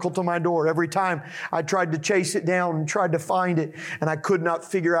miracle to my door. Every time I tried to chase it down and tried to find it, and I could not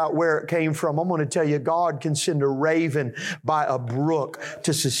figure out where it came from. I'm going to tell you, God can send a raven by a brook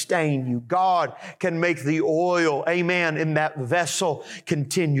to sustain you. God can make the oil, amen, in that vessel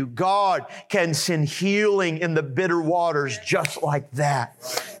continue. God can send healing in the bitter waters just like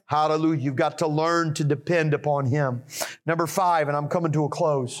that. Hallelujah. You've got to learn to depend upon Him. Number 5, and I'm coming to a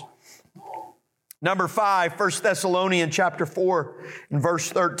close. Number 5, 1 Thessalonians chapter 4 and verse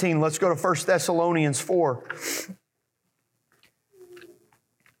 13. Let's go to 1 Thessalonians 4.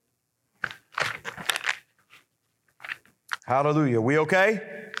 Hallelujah. We okay?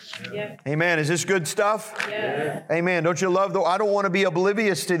 Yeah. Amen. Is this good stuff? Yeah. Amen. Don't you love I don't want to be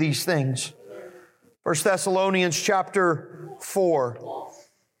oblivious to these things. 1 Thessalonians chapter 4,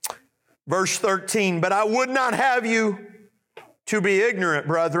 verse 13. But I would not have you to be ignorant,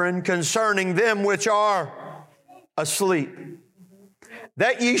 brethren, concerning them which are asleep,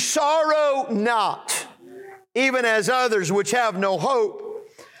 that ye sorrow not, even as others which have no hope.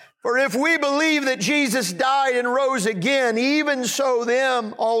 For if we believe that Jesus died and rose again, even so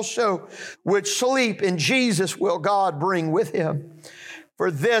them also which sleep in Jesus will God bring with Him.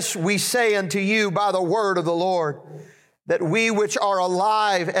 For this we say unto you by the word of the Lord, that we which are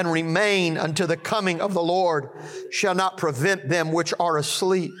alive and remain unto the coming of the Lord shall not prevent them which are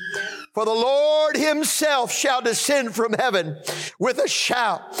asleep. For the Lord Himself shall descend from heaven with a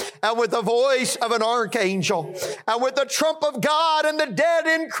shout, and with the voice of an archangel, and with the trump of God, and the dead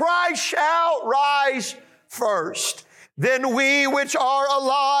in Christ shall rise first. Then we which are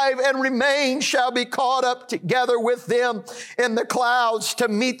alive and remain shall be caught up together with them in the clouds to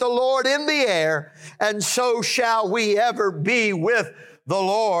meet the Lord in the air, and so shall we ever be with the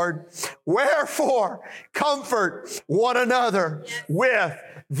Lord. Wherefore, comfort one another with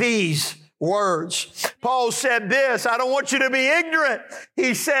these words. Paul said this, I don't want you to be ignorant,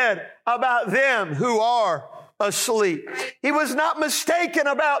 he said, about them who are asleep. He was not mistaken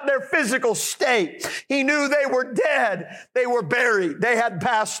about their physical state. He knew they were dead. They were buried. They had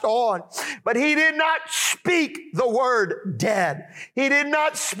passed on. But he did not speak the word dead. He did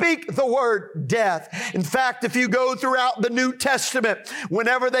not speak the word death. In fact, if you go throughout the New Testament,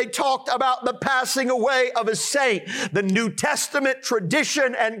 whenever they talked about the passing away of a saint, the New Testament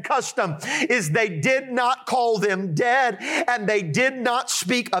tradition and custom is they did not call them dead, and they did not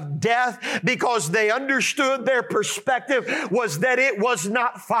speak of death because they understood their perspective was that it was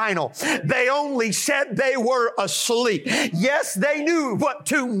not final. They only said they were asleep. Yes, they knew what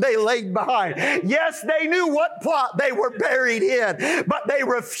tomb they laid behind. Yes, they knew what plot they were buried in, but they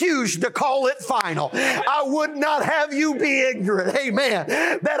refused to call it final. I would not have you be ignorant, amen,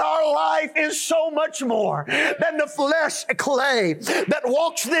 that our life is so much more than the flesh clay that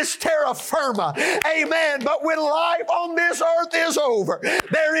walks this terra firma, amen. But when life on this earth is over,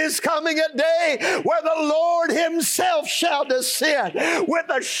 there is coming a day where the Lord Himself shall descend with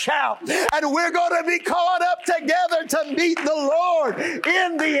a shout, and we're going to be caught up together to meet the Lord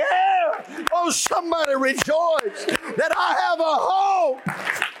in the air. Oh, somebody rejoice that I have a hope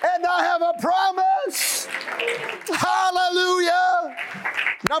and I have a promise. Hallelujah.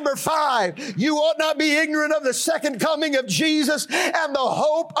 Number 5, you ought not be ignorant of the second coming of Jesus and the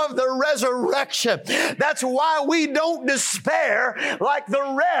hope of the resurrection. That's why we don't despair like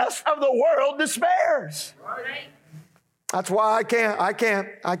the rest of the world despairs. Right. That's why I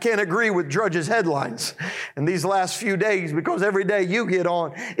can't agree with Drudge's headlines in these last few days, because every day you get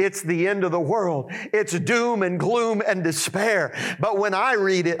on, it's the end of the world. It's doom and gloom and despair. But when I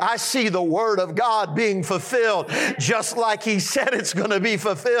read it, I see the Word of God being fulfilled just like He said it's going to be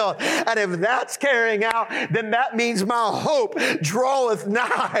fulfilled. And if that's carrying out, then that means my hope draweth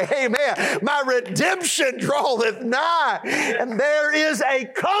nigh. Amen. My redemption draweth nigh. And there is a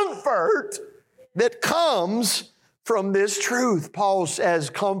comfort that comes from this truth. Paul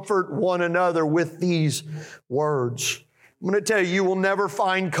says, comfort one another with these words. I'm going to tell you, you will never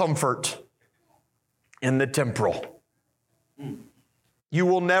find comfort in the temporal. You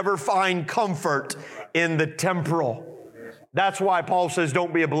will never find comfort in the temporal. That's why Paul says,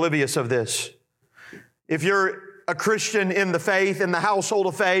 don't be oblivious of this. If you're a Christian in the faith, in the household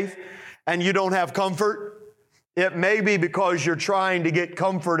of faith, and you don't have comfort, it may be because you're trying to get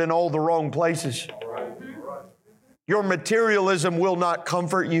comfort in all the wrong places. Your materialism will not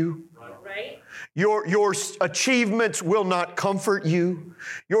comfort you. Right. Your achievements will not comfort you.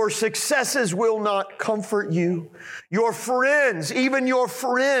 Your successes will not comfort you. Your friends, even your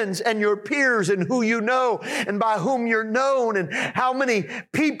friends and your peers and who you know and by whom you're known and how many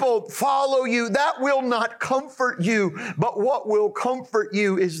people follow you, that will not comfort you. But what will comfort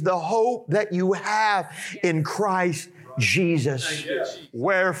you is the hope that you have in Christ Jesus.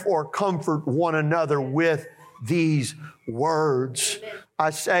 Wherefore comfort one another with these words. I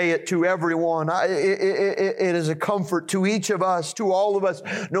say it to everyone. It is a comfort to each of us, to all of us,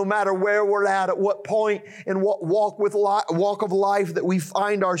 no matter where we're at what point in what walk of life that we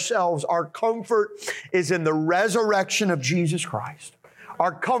find ourselves. Our comfort is in the resurrection of Jesus Christ.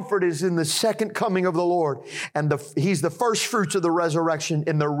 Our comfort is in the second coming of the Lord. And He's the first fruits of the resurrection,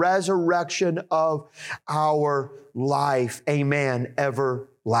 in the resurrection of our life. Amen.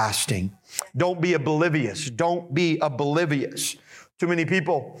 Everlasting. Don't be oblivious. Don't be oblivious. Too many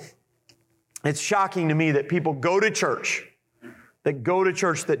people, it's shocking to me that people go to church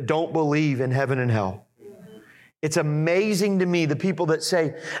that don't believe in heaven and hell. It's amazing to me the people that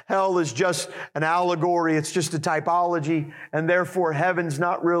say hell is just an allegory, it's just a typology, and therefore heaven's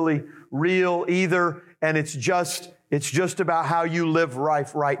not really real either, and it's just about how you live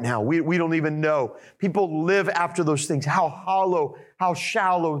life right now. We don't even know. People live after those things. How hollow, how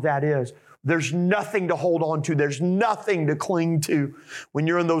shallow that is. There's nothing to hold on to. There's nothing to cling to when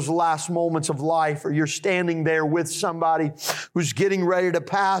you're in those last moments of life, or you're standing there with somebody who's getting ready to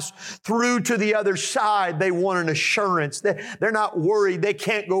pass through to the other side. They want an assurance. They're not worried. They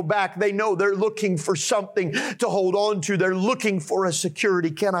can't go back. They know they're looking for something to hold on to. They're looking for a security.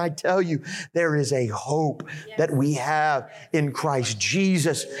 Can I tell you, there is a hope that we have in Christ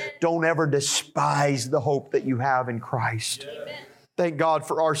Jesus. Don't ever despise the hope that you have in Christ. Amen. Thank God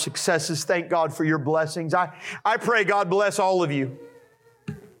for our successes. Thank God for your blessings. I pray God bless all of you.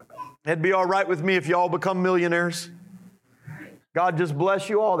 It'd be all right with me if you all become millionaires. God just bless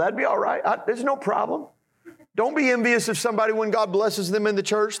you all. That'd be all right. There's no problem. Don't be envious of somebody when God blesses them in the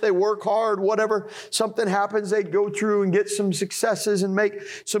church. They work hard, whatever, something happens, they go through and get some successes and make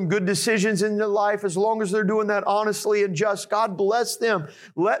some good decisions in their life. As long as they're doing that honestly and just, God bless them.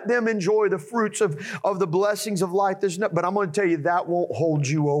 Let them enjoy the fruits of the blessings of life. But I'm going to tell you, that won't hold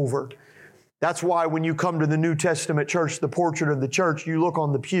you over. That's why when you come to the New Testament church, the portrait of the church, you look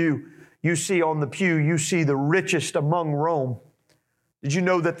on the pew, you see the richest among Rome. Did you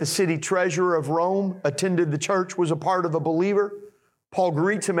know that the city treasurer of Rome attended the church, was a part of a believer? Paul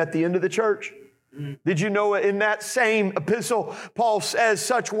greets him at the end of the church. Did you know in that same epistle, Paul says,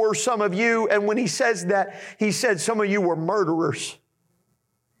 such were some of you. And when he says that, he said some of you were murderers.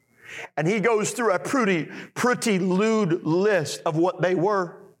 And he goes through a pretty lewd list of what they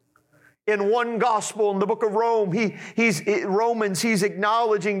were. In one gospel in the book of Romans, he's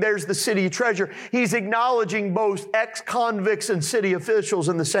acknowledging there's the city treasurer. He's acknowledging both ex-convicts and city officials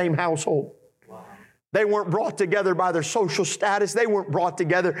in the same household. They weren't brought together by their social status. They weren't brought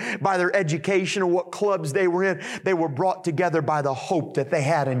together by their education or what clubs they were in. They were brought together by the hope that they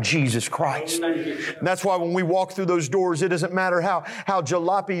had in Jesus Christ. And that's why when we walk through those doors, it doesn't matter how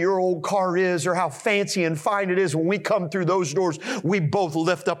jalopy your old car is or how fancy and fine it is. When we come through those doors, we both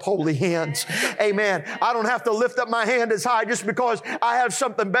lift up holy hands. Amen. I don't have to lift up my hand as high just because I have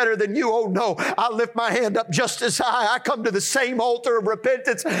something better than you. Oh no, I lift my hand up just as high. I come to the same altar of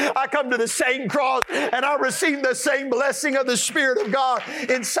repentance. I come to the same cross. And I receive the same blessing of the Spirit of God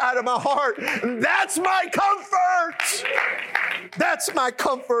inside of my heart. That's my comfort. That's my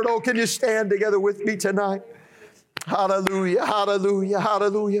comfort. Oh, can you stand together with me tonight? Hallelujah, hallelujah,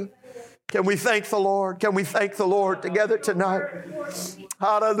 hallelujah. Can we thank the Lord? Can we thank the Lord together tonight?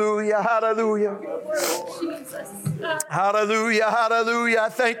 Hallelujah, hallelujah. Hallelujah, hallelujah.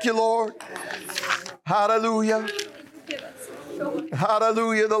 Thank you, Lord. Hallelujah.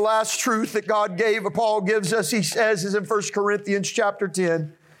 Hallelujah. The last truth that Paul gives us, he says, is in 1 Corinthians chapter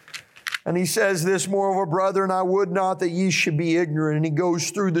 10. And he says this, moreover, brethren, I would not that ye should be ignorant. And he goes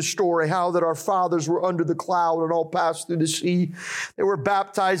through the story, how that our fathers were under the cloud and all passed through the sea. They were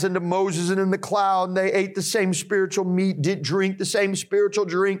baptized into Moses and in the cloud, and they ate the same spiritual meat, did drink the same spiritual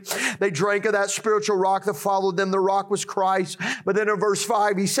drink. They drank of that spiritual rock that followed them. The rock was Christ. But then in verse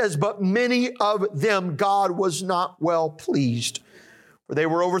 5, he says, but many of them God was not well pleased. For they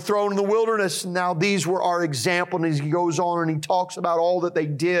were overthrown in the wilderness. And now these were our example. And he goes on and he talks about all that they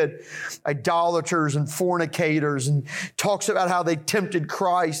did. Idolaters and fornicators. And talks about how they tempted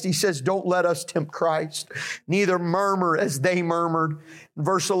Christ. He says, don't let us tempt Christ. Neither murmur as they murmured. In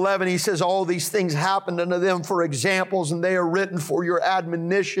verse 11, he says, all these things happened unto them for examples, and they are written for your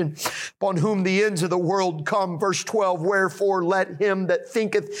admonition, upon whom the ends of the world come. Verse 12, wherefore let him that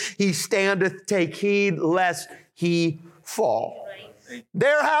thinketh he standeth take heed lest he fall.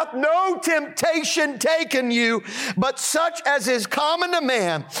 There hath no temptation taken you, but such as is common to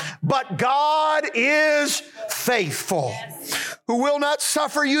man. But God is faithful, who will not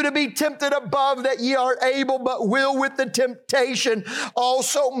suffer you to be tempted above that ye are able, but will with the temptation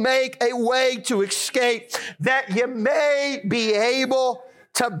also make a way to escape, that ye may be able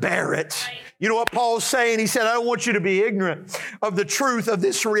to bear it. You know what Paul's saying? He said, I don't want you to be ignorant of the truth of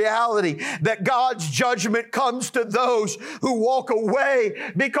this reality, that God's judgment comes to those who walk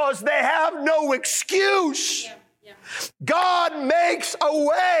away because they have no excuse. God makes a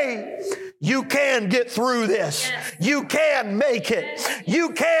way. You can get through this. You can make it.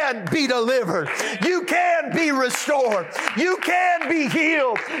 You can be delivered. You can be restored. You can be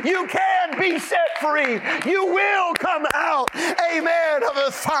healed. You can be set free. You will come out, amen, of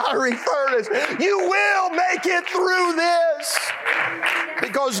a fiery furnace. You will make it through this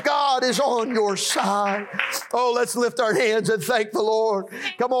because God is on your side. Oh, let's lift our hands and thank the Lord.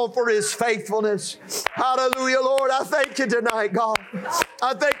 Come on, for His faithfulness. Hallelujah, Lord. I thank you tonight, God.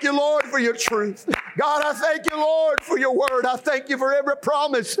 I thank you, Lord, for your truth. God, I thank you, Lord, for your word. I thank you for every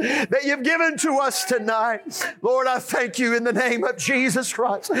promise that you've given to us tonight. Lord, I thank you in the name of Jesus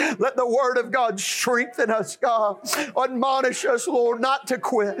Christ. Let the word of God strengthen us, God. Admonish us, Lord, not to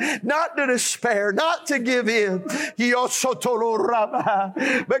quit, not to despair, not to give in. But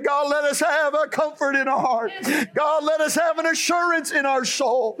God, let us have a comfort in our heart. God, let us have an assurance in our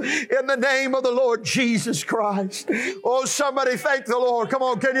soul in the name of the Lord Jesus Christ. Oh, somebody thank the Lord. Come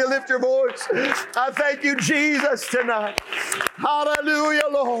on, can you lift your voice? I thank you, Jesus, tonight. Hallelujah,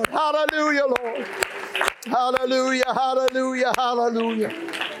 Lord. Hallelujah, Lord. Hallelujah, hallelujah, hallelujah.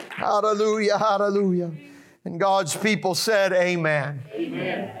 Hallelujah, hallelujah. And God's people said, amen.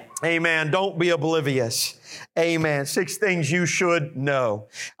 Amen. Amen. Don't be oblivious. Amen. 6 things you should know.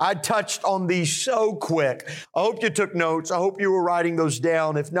 I touched on these so quick. I hope you took notes. I hope you were writing those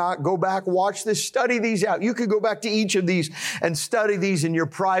down. If not, go back, watch this, study these out. You could go back to each of these and study these in your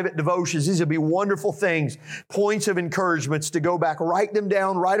private devotions. These would be wonderful things, points of encouragements to go back, write them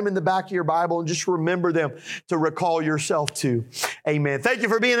down, write them in the back of your Bible, and just remember them to recall yourself to. Amen. Thank you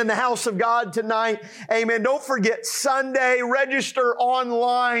for being in the house of God tonight. Amen. Don't forget Sunday, register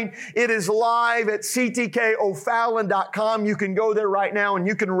online. It is live at ctkofallon.com. You can go there right now and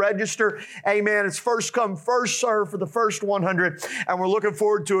you can register. Amen. It's first come, first serve for the first 100. And we're looking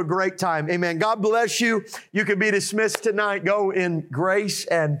forward to a great time. Amen. God bless you. You can be dismissed tonight. Go in grace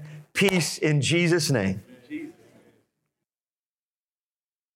and peace in Jesus' name.